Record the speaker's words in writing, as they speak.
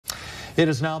It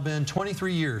has now been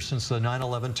 23 years since the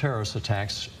 9/11 terrorist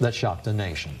attacks that shocked the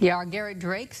nation. Yeah, our Garrett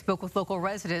Drake spoke with local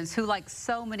residents who, like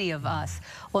so many of us,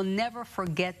 will never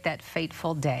forget that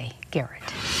fateful day. Garrett.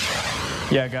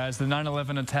 Yeah, guys, the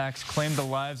 9/11 attacks claimed the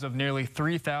lives of nearly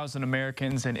 3,000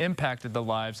 Americans and impacted the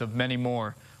lives of many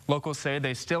more. Locals say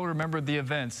they still remember the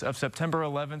events of September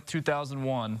 11,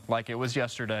 2001 like it was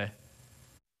yesterday.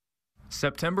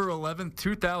 September 11,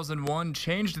 2001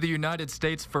 changed the United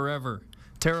States forever.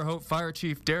 Terre Haute Fire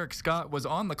Chief Derek Scott was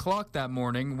on the clock that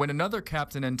morning when another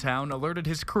captain in town alerted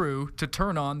his crew to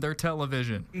turn on their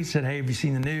television. He said, "Hey, have you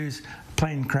seen the news?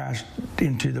 Plane crashed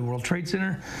into the World Trade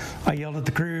Center." I yelled at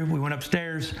the crew. We went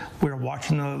upstairs. We were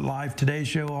watching the live Today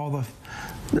Show, all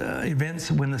the events.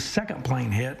 When the second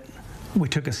plane hit, we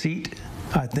took a seat.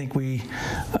 I think we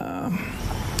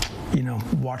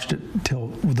watched it till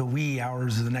the wee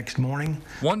hours of the next morning.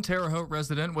 One Terre Haute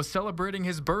resident was celebrating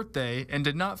his birthday and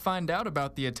did not find out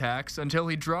about the attacks until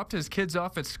he dropped his kids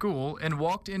off at school and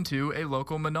walked into a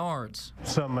local Menards.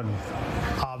 Something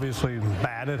obviously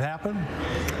bad had happened.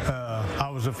 I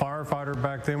was a firefighter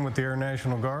back then with the Air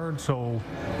National Guard, so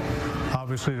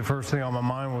obviously the first thing on my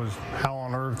mind was how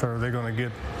on earth are they going to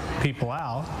get people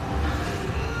out?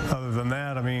 Other than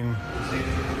that, I mean,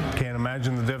 can't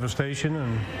imagine the devastation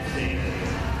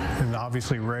and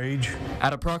obviously rage.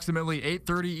 At approximately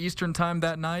 8:30 Eastern Time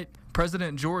that night,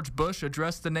 President George Bush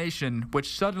addressed the nation,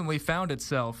 which suddenly found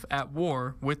itself at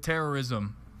war with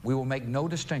terrorism. We will make no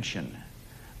distinction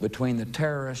between the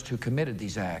terrorists who committed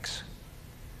these acts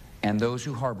and those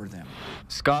who harbor them.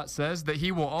 Scott says that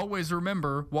he will always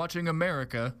remember watching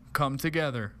America come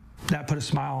together. That put a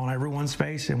smile on everyone's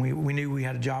face, and we knew we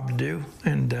had a job to do.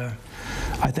 And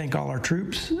I thank all our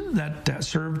troops that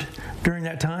served during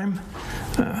that time.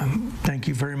 Thank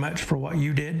you very much for what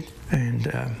you did, and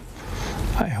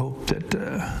I hope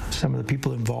that some of the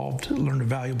people involved learned a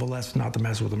valuable lesson not to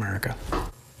mess with America.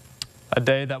 A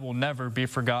day that will never be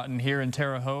forgotten here in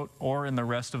Terre Haute or in the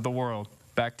rest of the world.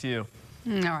 Back to you.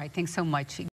 All right, thanks so much.